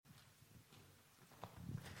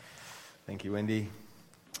Thank you, Wendy.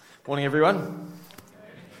 Morning, everyone.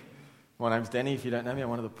 My name's Danny. If you don't know me, I'm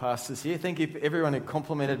one of the pastors here. Thank you for everyone who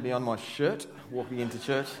complimented me on my shirt walking into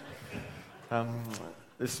church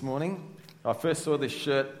this morning. I first saw this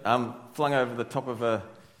shirt flung over the top of a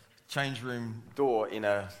change room door in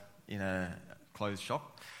a clothes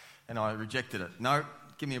shop, and I rejected it. No,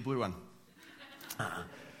 give me a blue one.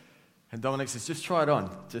 And Dominic says, just try it on.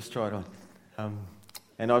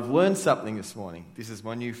 And I've learned something this morning. This is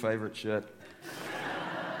my new favourite shirt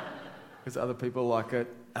because other people like it.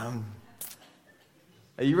 Are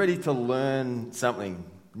you ready to learn something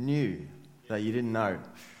new that you didn't know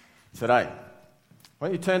today? Why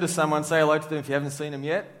don't you turn to someone, say hello to them if you haven't seen them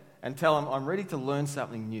yet, and tell them, I'm ready to learn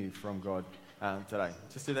something new from God today.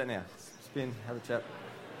 Just do that now. Spin, have a chat.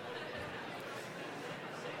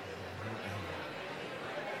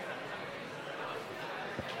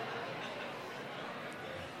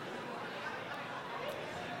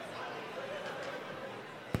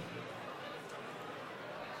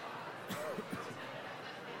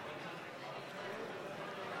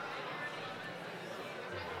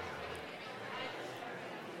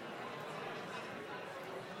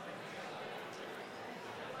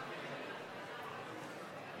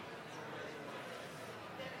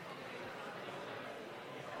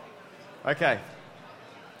 Okay.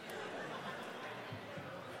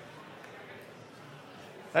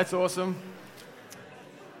 That's awesome.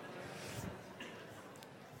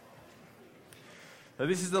 So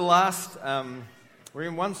this is the last, we're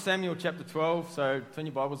in 1 Samuel chapter 12, so turn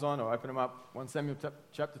your Bibles on or open them up. 1 Samuel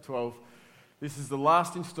chapter 12. This is the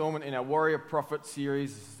last installment in our Warrior Prophet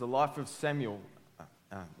series. This is the life of Samuel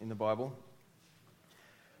in the Bible.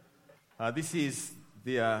 This is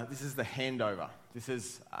the handover. This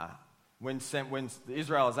is when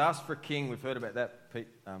Israel has asked for a king. We've heard about that. Pete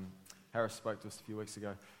Harris spoke to us a few weeks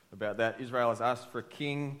ago about that. Israel has asked for a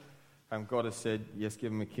king. God has said, yes,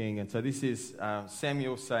 give him a king. And so this is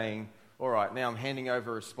Samuel saying, all right, now I'm handing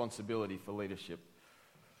over responsibility for leadership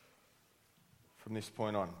from this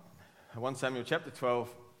point on. 1 Samuel chapter 12,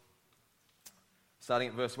 starting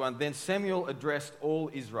at verse 1. Then Samuel addressed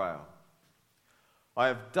all Israel. I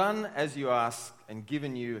have done as you asked and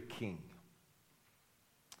given you a king.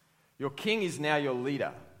 Your king is now your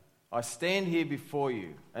leader. I stand here before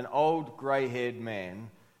you, an old grey-haired man,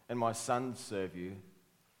 and my sons serve you.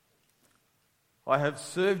 I have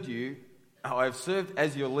served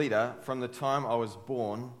as your leader from the time I was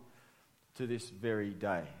born to this very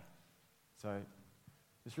day. So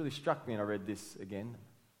this really struck me, and I read this again.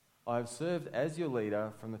 I have served as your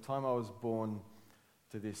leader from the time I was born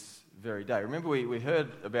to this very day. Remember, we heard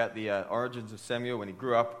about the origins of Samuel when he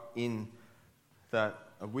grew up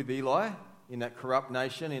with Eli, in that corrupt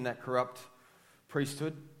nation, in that corrupt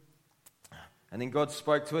priesthood. And then God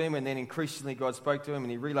spoke to him, and then increasingly God spoke to him,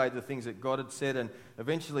 and he relayed the things that God had said, and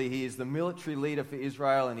eventually he is the military leader for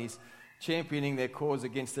Israel, and he's championing their cause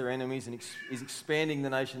against their enemies, and he's expanding the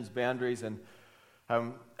nation's boundaries, and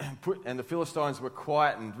the Philistines were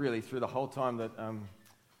quietened really through the whole time that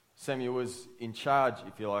Samuel was in charge,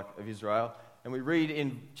 if you like, of Israel. And we read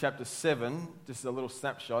in chapter 7, just a little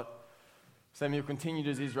snapshot, Samuel continued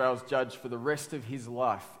as Israel's judge for the rest of his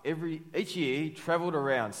life. Each year he travelled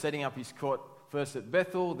around, setting up his court first at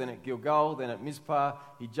Bethel, then at Gilgal, then at Mizpah.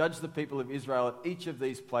 He judged the people of Israel at each of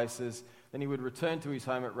these places. Then he would return to his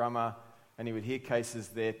home at Ramah, and he would hear cases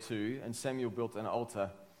there too. And Samuel built an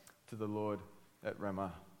altar to the Lord at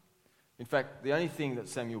Ramah. In fact, the only thing that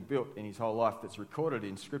Samuel built in his whole life that's recorded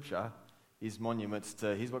in Scripture is monuments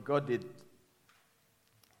to, here's what God did.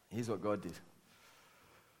 Here's what God did.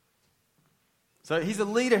 So he's a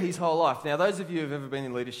leader his whole life. Now, those of you who have ever been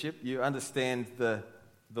in leadership, you understand the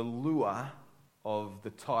lure of the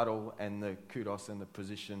title and the kudos and the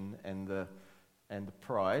position and the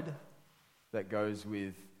pride that goes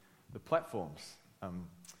with the platforms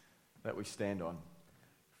that we stand on.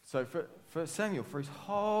 So for Samuel, for his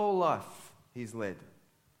whole life, he's led.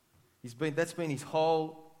 That's been his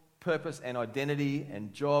whole purpose and identity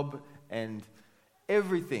and job and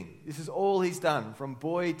everything. This is all he's done, from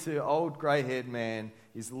boy to old grey-haired man,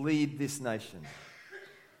 is lead this nation.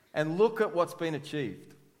 And look at what's been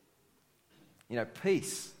achieved.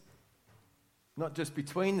 Peace. Not just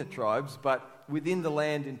between the tribes, but within the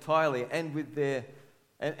land entirely, and with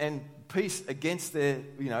and peace against their,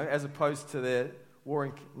 as opposed to their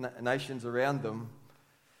warring nations around them.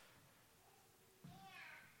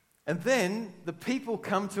 And then the people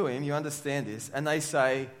come to him, you understand this, and they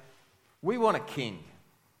say, we want a king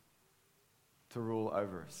to rule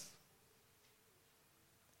over us.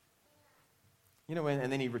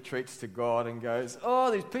 And then he retreats to God and goes,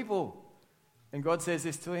 oh, these people. And God says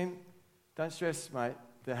this to him, don't stress, mate.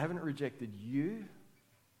 they haven't rejected you,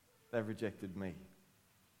 they've rejected me.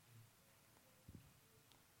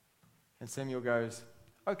 And Samuel goes,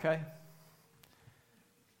 okay.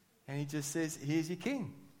 And he just says, here's your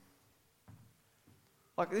king.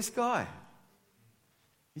 Like this guy.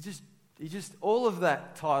 He just all of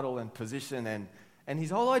that title and position and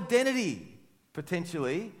his whole identity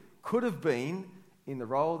potentially could have been in the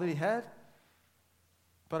role that he had,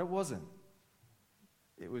 but it wasn't.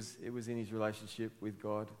 It was in his relationship with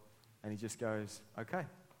God, and he just goes, okay.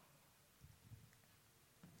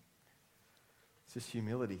 It's just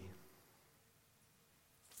humility.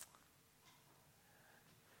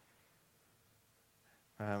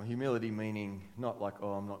 Humility meaning not like,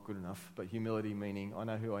 oh, I'm not good enough, but humility meaning I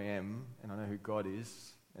know who I am and I know who God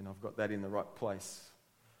is, and I've got that in the right place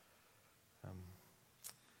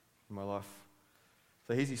in my life.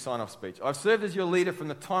 So here's his sign-off speech. I've served as your leader from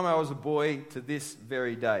the time I was a boy to this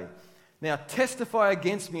very day. Now testify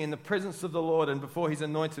against me in the presence of the Lord and before his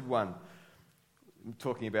anointed one. I'm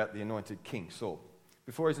talking about the anointed king, Saul.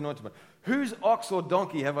 Before his anointed one. Whose ox or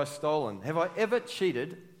donkey have I stolen? Have I ever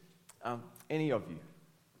cheated any of you?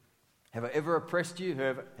 Have I ever oppressed you?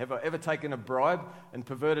 Have I ever taken a bribe and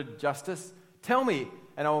perverted justice? Tell me,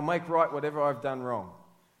 and I will make right whatever I've done wrong.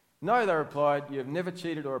 No, they replied, you have never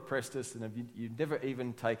cheated or oppressed us, and you've never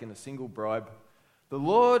even taken a single bribe. The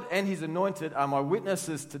Lord and his anointed are my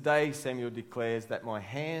witnesses today, Samuel declares, that my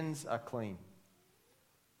hands are clean.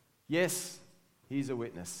 Yes, he's a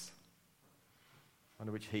witness. I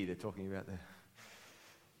wonder which he they're talking about there.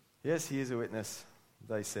 Yes, he is a witness,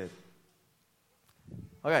 they said.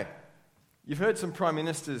 Okay. You've heard some prime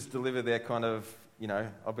ministers deliver their kind of,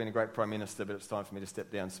 I've been a great prime minister, but it's time for me to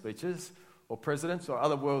step down speeches, or presidents or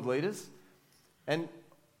other world leaders. And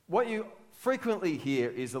what you frequently hear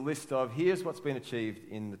is a list of, here's what's been achieved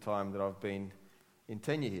in the time that I've been in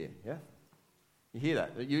tenure here, yeah? You hear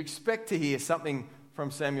that. You expect to hear something from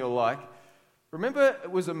Samuel like, remember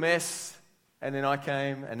it was a mess, and then I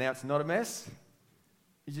came, and now it's not a mess?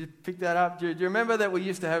 Did you pick that up? Do you remember that we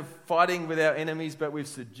used to have fighting with our enemies, but we've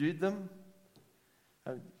subdued them?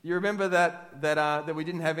 You remember that we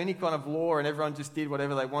didn't have any kind of law and everyone just did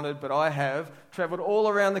whatever they wanted, but I have travelled all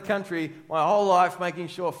around the country my whole life making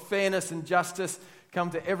sure fairness and justice come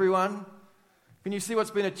to everyone. Can you see what's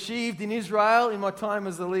been achieved in Israel in my time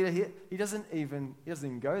as the leader here? He doesn't even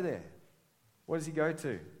go there. What does he go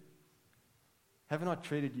to? Haven't I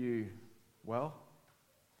treated you well?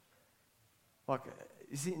 Like,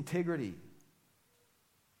 is it integrity?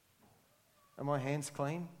 Are my hands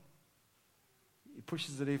clean? He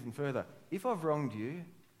pushes it even further. If I've wronged you,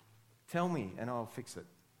 tell me and I'll fix it.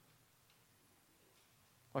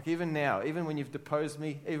 Like even now, even when you've deposed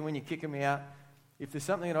me, even when you're kicking me out, if there's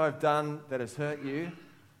something that I've done that has hurt you,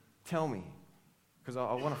 tell me. Because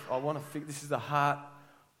I want to fix. This is the heart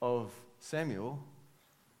of Samuel.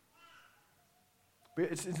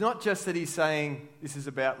 But it's not just that he's saying, this is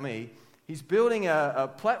about me. He's building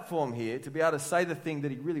a platform here to be able to say the thing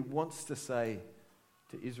that he really wants to say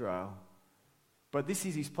to Israel. But this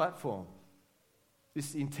is his platform.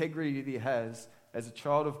 This integrity that he has as a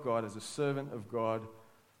child of God, as a servant of God.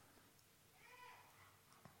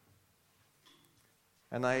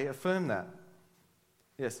 And they affirm that.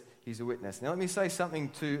 Yes, he's a witness. Now let me say something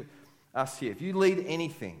to us here. If you lead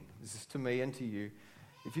anything, this is to me and to you,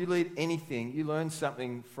 if you lead anything, you learn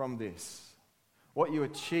something from this. What you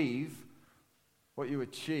achieve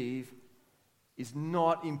is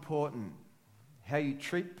not important. How you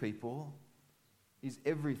treat people is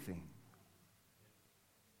everything.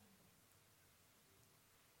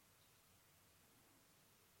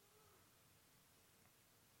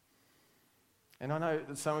 And I know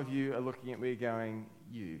that some of you are looking at me going,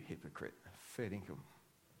 you hypocrite, fair income.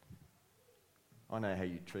 I know how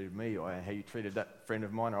you treated me, or how you treated that friend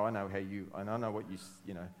of mine, or I know what you.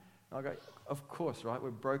 And I go, of course, right?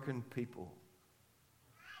 We're broken people.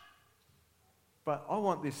 But I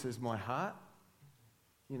want this as my heart,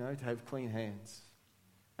 to have clean hands.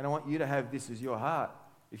 And I want you to have this as your heart,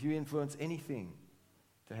 if you influence anything,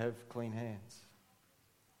 to have clean hands.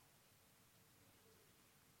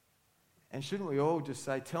 And shouldn't we all just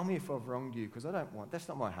say, tell me if I've wronged you, because that's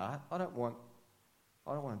not my heart. I don't want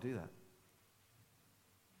to do that.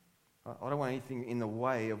 I don't want anything in the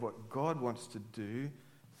way of what God wants to do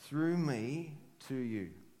through me to you.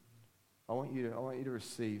 I want you to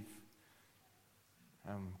receive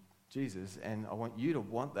Jesus, and I want you to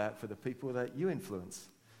want that for the people that you influence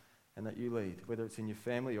and that you lead, whether it's in your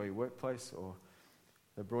family or your workplace or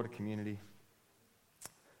the broader community.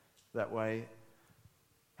 That way.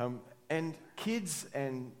 And kids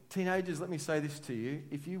and teenagers, let me say this to you.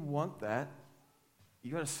 If you want that,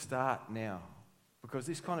 you've got to start now. Because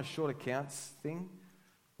this kind of short accounts thing,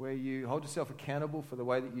 where you hold yourself accountable for the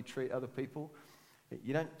way that you treat other people,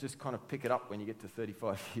 you don't just kind of pick it up when you get to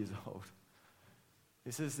 35 years old.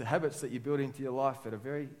 This is the habits that you build into your life at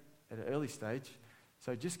an early stage.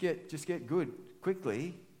 So just get good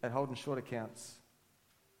quickly at holding short accounts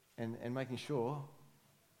and making sure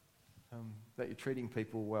that you're treating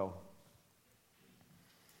people well.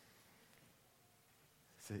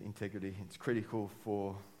 So integrity, it's critical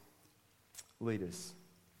for leaders.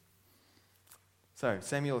 So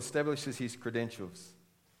Samuel establishes his credentials.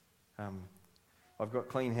 I've got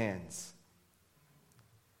clean hands.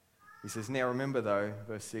 He says, now remember though,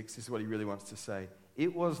 verse 6, this is what he really wants to say.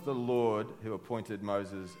 It was the Lord who appointed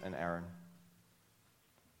Moses and Aaron.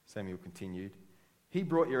 Samuel continued, he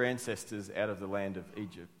brought your ancestors out of the land of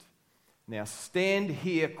Egypt. Now stand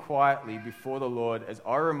here quietly before the Lord as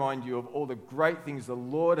I remind you of all the great things the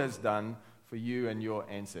Lord has done for you and your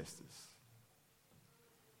ancestors.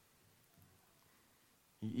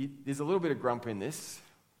 There's a little bit of grump in this.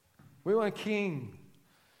 We want a king.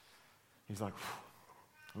 He's like,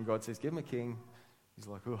 when God says, give him a king, he's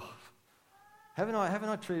like, oh, haven't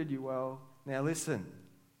I treated you well? Now listen.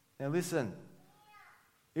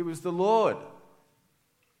 It was the Lord.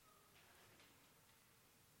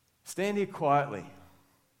 Stand here quietly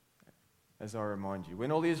as I remind you.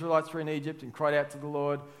 When all the Israelites were in Egypt and cried out to the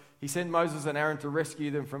Lord, he sent Moses and Aaron to rescue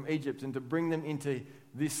them from Egypt and to bring them into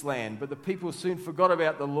this land. But the people soon forgot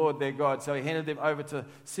about the Lord their God, so he handed them over to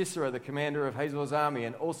Sisera, the commander of Hazor's army,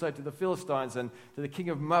 and also to the Philistines and to the king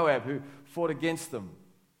of Moab, who fought against them.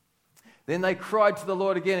 Then they cried to the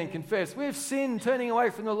Lord again and confessed, we have sinned, turning away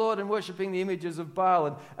from the Lord and worshipping the images of Baal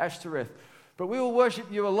and Ashtoreth. But we will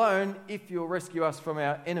worship you alone if you'll rescue us from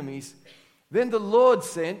our enemies. Then the Lord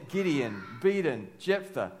sent Gideon, Bedan,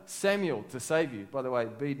 Jephthah, Samuel to save you. By the way,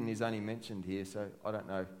 Bedan is only mentioned here, so I don't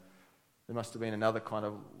know. There must have been another kind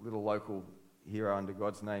of little local hero under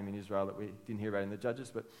God's name in Israel that we didn't hear about in the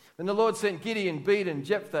Judges. But then the Lord sent Gideon, Bedan,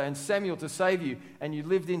 Jephthah, and Samuel to save you, and you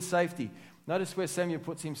lived in safety. Notice where Samuel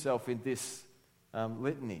puts himself in this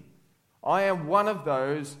litany. I am one of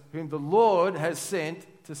those whom the Lord has sent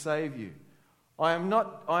to save you. I am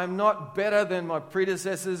not better than my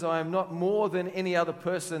predecessors. I am not more than any other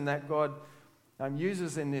person that God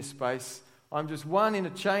uses in this space. I'm just one in a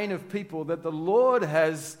chain of people that the Lord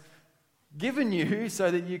has given you so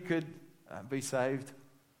that you could be saved.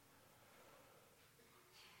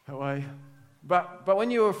 That way. But when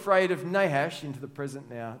you were afraid of Nahash, into the present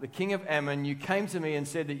now, the king of Ammon, you came to me and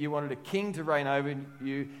said that you wanted a king to reign over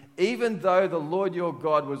you, even though the Lord your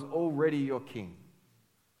God was already your king.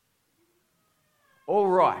 All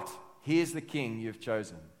right, here's the king you've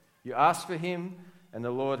chosen. You asked for him, and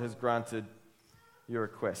the Lord has granted your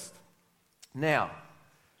request. Now,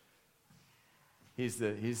 here's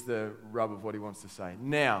the rub of what he wants to say.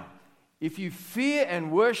 Now, if you fear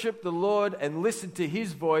and worship the Lord and listen to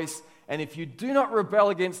his voice, and if you do not rebel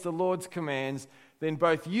against the Lord's commands, then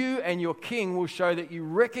both you and your king will show that you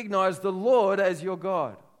recognize the Lord as your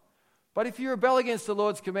God. But if you rebel against the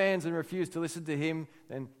Lord's commands and refuse to listen to him,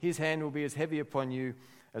 then his hand will be as heavy upon you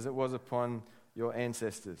as it was upon your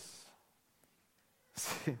ancestors.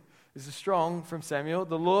 This is strong from Samuel.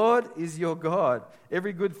 The Lord is your God.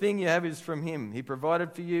 Every good thing you have is from him. He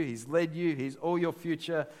provided for you. He's led you. He's all your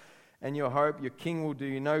future and your hope. Your king will do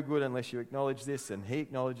you no good unless you acknowledge this, and he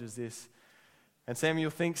acknowledges this. And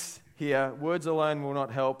Samuel thinks here, words alone will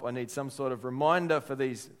not help. I need some sort of reminder for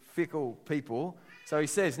these fickle people. So he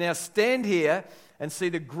says, now stand here and see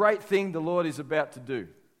the great thing the Lord is about to do.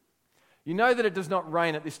 You know that it does not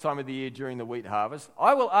rain at this time of the year during the wheat harvest.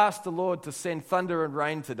 I will ask the Lord to send thunder and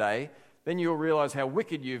rain today. Then you'll realize how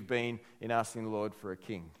wicked you've been in asking the Lord for a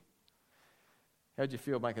king. How'd you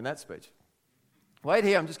feel making that speech? Wait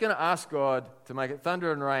here, I'm just going to ask God to make it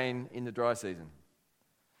thunder and rain in the dry season.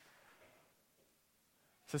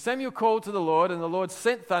 So Samuel called to the Lord, and the Lord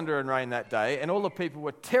sent thunder and rain that day, and all the people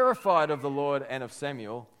were terrified of the Lord and of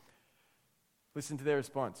Samuel. Listen to their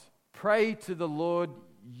response. Pray to the Lord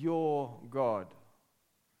your God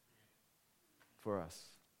for us,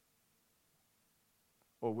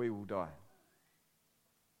 or we will die.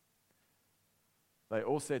 They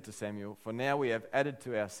all said to Samuel, for now we have added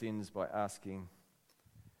to our sins by asking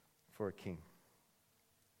for a king.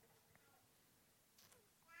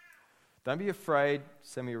 Don't be afraid,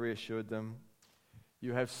 Samuel reassured them.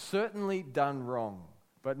 You have certainly done wrong.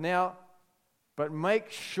 But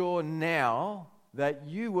make sure now that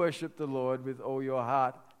you worship the Lord with all your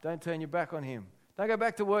heart. Don't turn your back on him. Don't go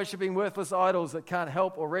back to worshipping worthless idols that can't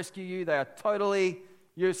help or rescue you. They are totally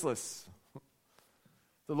useless.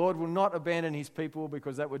 The Lord will not abandon his people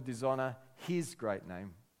because that would dishonor his great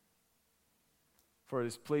name. for it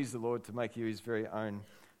has pleased the Lord to make you his very own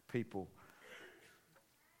people.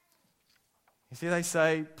 You see, they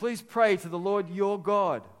say, please pray to the Lord your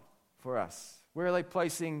God for us. Where are they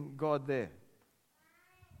placing God there?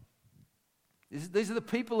 These are the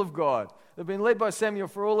people of God. They've been led by Samuel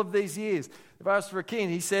for all of these years. They've asked for a king.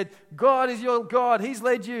 He said, God is your God. He's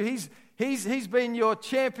led you. He's been your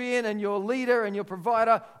champion and your leader and your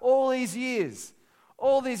provider all these years.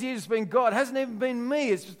 All these years it's been God. It hasn't even been me.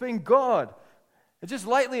 It's just been God. And just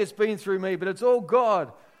lately it's been through me, but it's all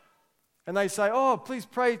God. And they say, oh, please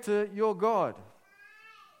pray to your God.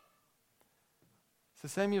 So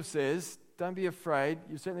Samuel says, don't be afraid.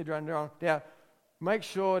 You've certainly done wrong. Now, make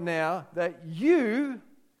sure now that you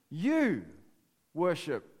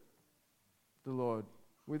worship the Lord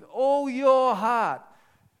with all your heart.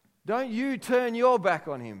 Don't you turn your back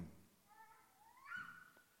on him.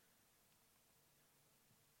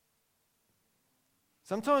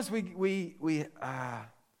 Sometimes we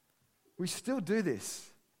still do this,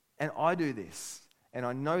 and I do this, and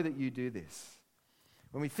I know that you do this.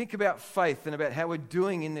 When we think about faith and about how we're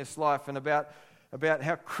doing in this life and about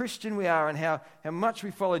how Christian we are and how much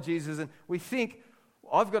we follow Jesus, and we think,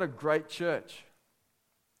 I've got a great church.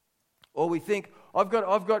 Or we think, I've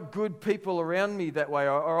got good people around me that way,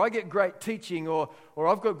 or I get great teaching, or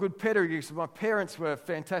I've got good pedagogy, so my parents were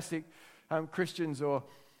fantastic Christians, or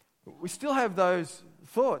we still have those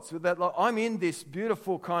thoughts that like, I'm in this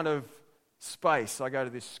beautiful kind of space. I go to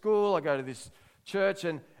this school, I go to this church,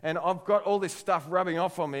 and I've got all this stuff rubbing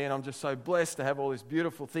off on me, and I'm just so blessed to have all these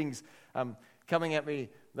beautiful things coming at me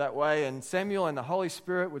that way. And Samuel and the Holy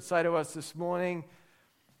Spirit would say to us this morning,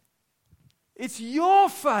 it's your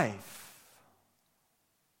faith.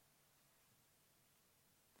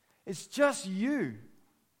 It's just you.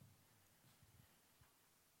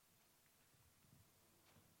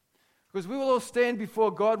 Because we will all stand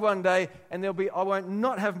before God one day, and I won't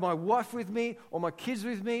not have my wife with me, or my kids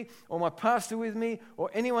with me, or my pastor with me,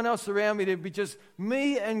 or anyone else around me. It'll be just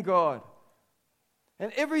me and God.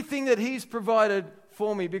 And everything that he's provided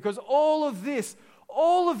for me, because all of this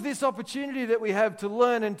opportunity that we have to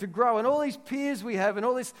learn and to grow, and all these peers we have, and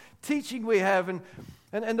all this teaching we have, and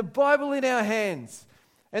the Bible in our hands,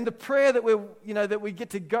 and the prayer that we get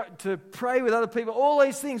to go to pray with other people, all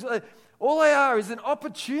these things, all they are is an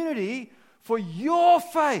opportunity for your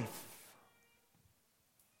faith,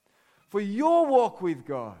 for your walk with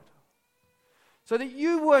God, so that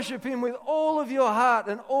you worship him with all of your heart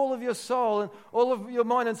and all of your soul and all of your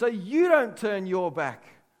mind, and so you don't turn your back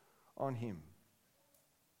on him.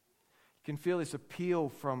 You can feel this appeal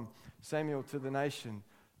from Samuel to the nation.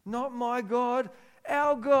 Not my God,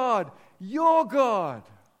 our God, your God.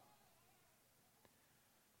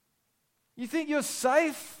 You think you're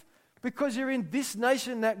safe because you're in this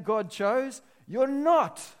nation that God chose? You're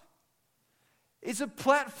not. It's a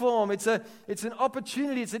platform, it's an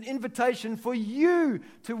opportunity, it's an invitation for you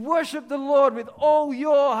to worship the Lord with all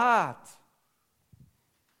your heart.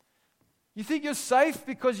 You think you're safe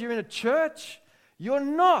because you're in a church? You're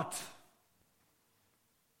not.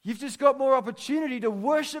 You've just got more opportunity to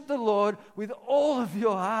worship the Lord with all of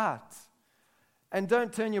your heart. And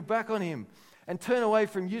don't turn your back on him, and turn away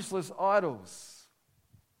from useless idols.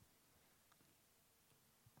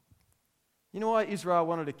 You know why Israel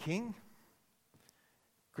wanted a king?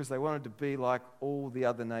 Because they wanted to be like all the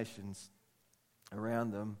other nations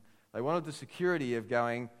around them. They wanted the security of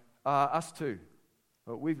going, us too.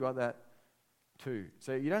 Well, we've got that too.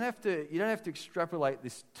 So you don't have to extrapolate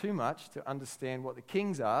this too much to understand what the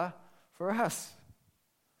kings are for us.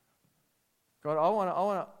 God, I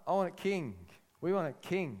want a king. We want a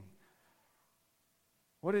king.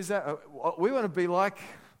 What is that? We want to be like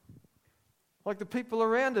the people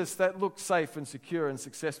around us that look safe and secure and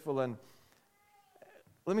successful. And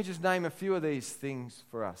let me just name a few of these things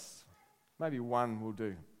for us. Maybe one will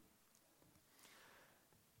do.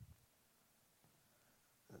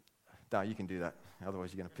 No, you can do that.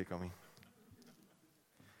 Otherwise, you're going to pick on me.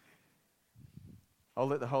 I'll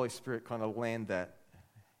let the Holy Spirit kind of land that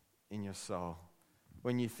in your soul.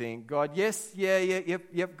 When you think, God, yes,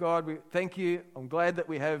 yep, God, thank you. I'm glad that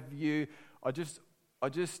we have you. I just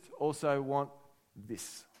also want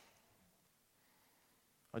this.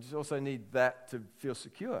 I just also need that to feel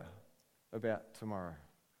secure about tomorrow,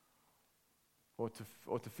 or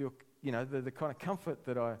to feel, the kind of comfort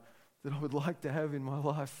that I would like to have in my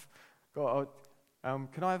life. God,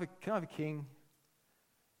 can I have a king?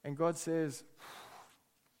 And God says,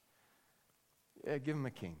 yeah, give him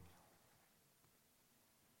a king.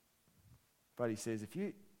 But he says, if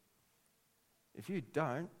you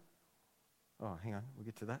don't, oh, hang on, we'll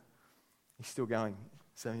get to that. He's still going,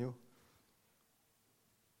 Samuel.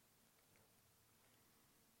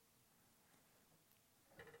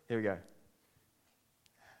 Here we go.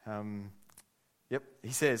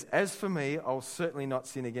 He says, "As for me, I'll certainly not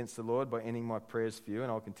sin against the Lord by ending my prayers for you,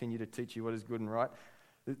 and I'll continue to teach you what is good and right."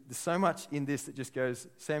 There's so much in this that just goes,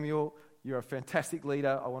 Samuel, you're a fantastic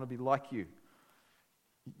leader. I want to be like you.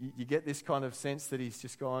 You get this kind of sense that he's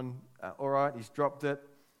just gone, all right, he's dropped it.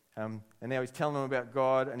 And now he's telling them about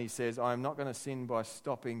God, and he says, I'm not going to sin by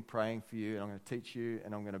stopping praying for you, and I'm going to teach you,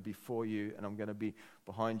 and I'm going to be for you, and I'm going to be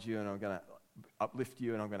behind you, and I'm going to uplift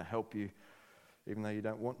you, and I'm going to help you, even though you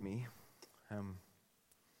don't want me.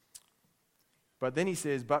 But then he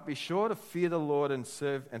says, but be sure to fear the Lord and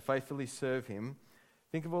faithfully serve him.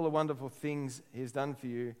 Think of all the wonderful things he has done for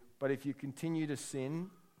you, but if you continue to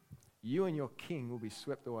sin, you and your king will be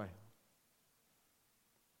swept away.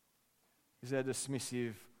 This is how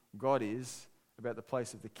dismissive God is about the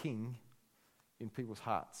place of the king in people's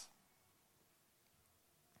hearts.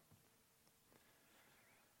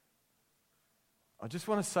 I just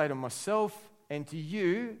want to say to myself and to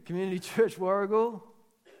you, Community Church Warragul,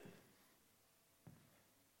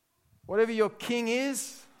 whatever your king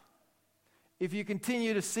is, if you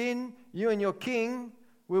continue to sin, you and your king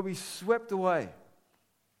will be swept away.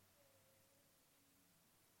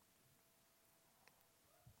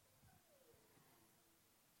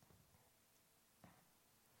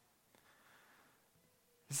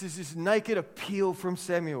 This is this naked appeal from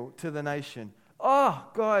Samuel to the nation. Oh,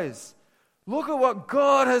 guys, look at what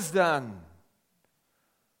God has done.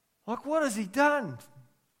 Like, what has he done?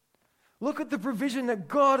 Look at the provision that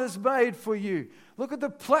God has made for you. Look at the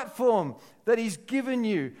platform that he's given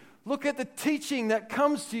you. Look at the teaching that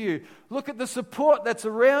comes to you. Look at the support that's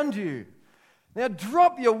around you. Now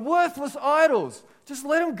drop your worthless idols. Just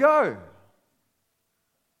let them go.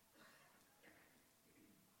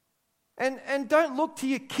 And don't look to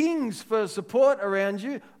your kings for support around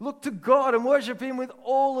you. Look to God and worship him with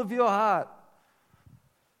all of your heart.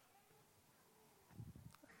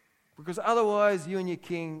 Because otherwise, you and your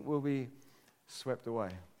king will be swept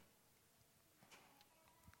away.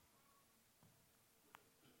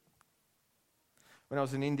 When I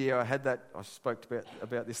was in India, I spoke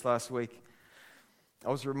about this last week. I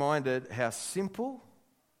was reminded how simple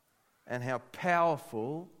and how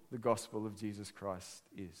powerful the gospel of Jesus Christ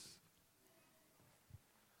is.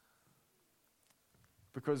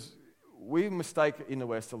 Because we mistake in the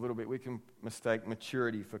West a little bit, we can mistake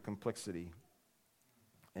maturity for complexity.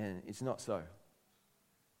 And it's not so.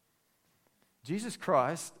 Jesus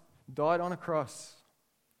Christ died on a cross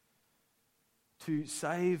to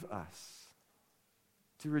save us,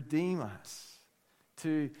 to redeem us,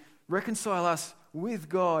 to reconcile us with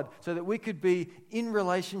God so that we could be in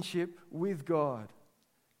relationship with God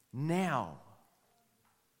now.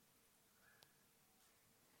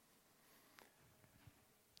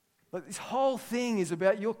 But this whole thing is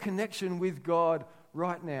about your connection with God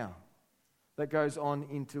right now that goes on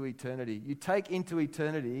into eternity. You take into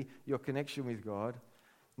eternity your connection with God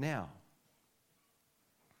now.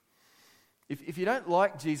 If you don't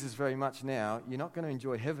like Jesus very much now, you're not going to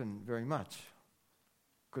enjoy heaven very much,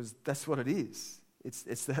 because that's what it is.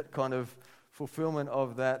 It's that kind of fulfillment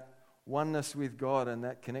of that oneness with God and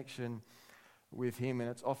that connection with him, and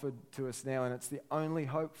it's offered to us now, and it's the only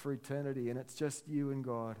hope for eternity, and it's just you and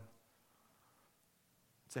God.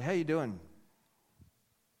 So how are you doing?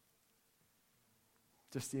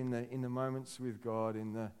 Just in the moments with God,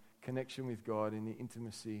 in the connection with God, in the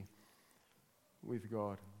intimacy with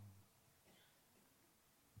God.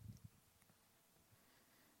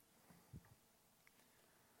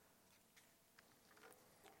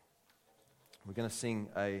 We're going to sing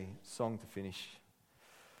a song to finish.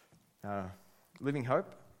 Living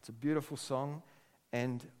Hope. It's a beautiful song,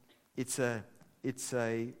 and it's a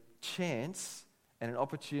chance and an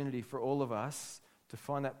opportunity for all of us to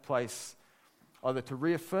find that place, either to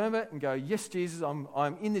reaffirm it and go, yes, Jesus,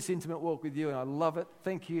 I'm in this intimate walk with you and I love it.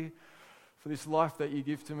 Thank you for this life that you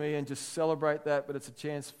give to me, and just celebrate that. But it's a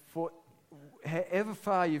chance for however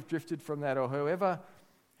far you've drifted from that, or however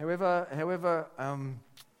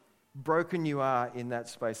broken you are in that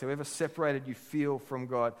space, however separated you feel from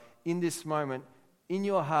God, in this moment, in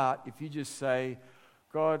your heart, if you just say,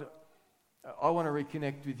 God, I want to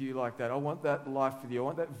reconnect with you like that. I want that life with you. I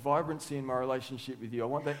want that vibrancy in my relationship with you. I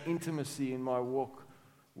want that intimacy in my walk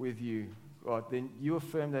with you. God, then you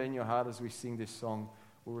affirm that in your heart as we sing this song.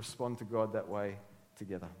 We'll respond to God that way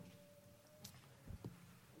together.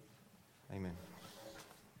 Amen.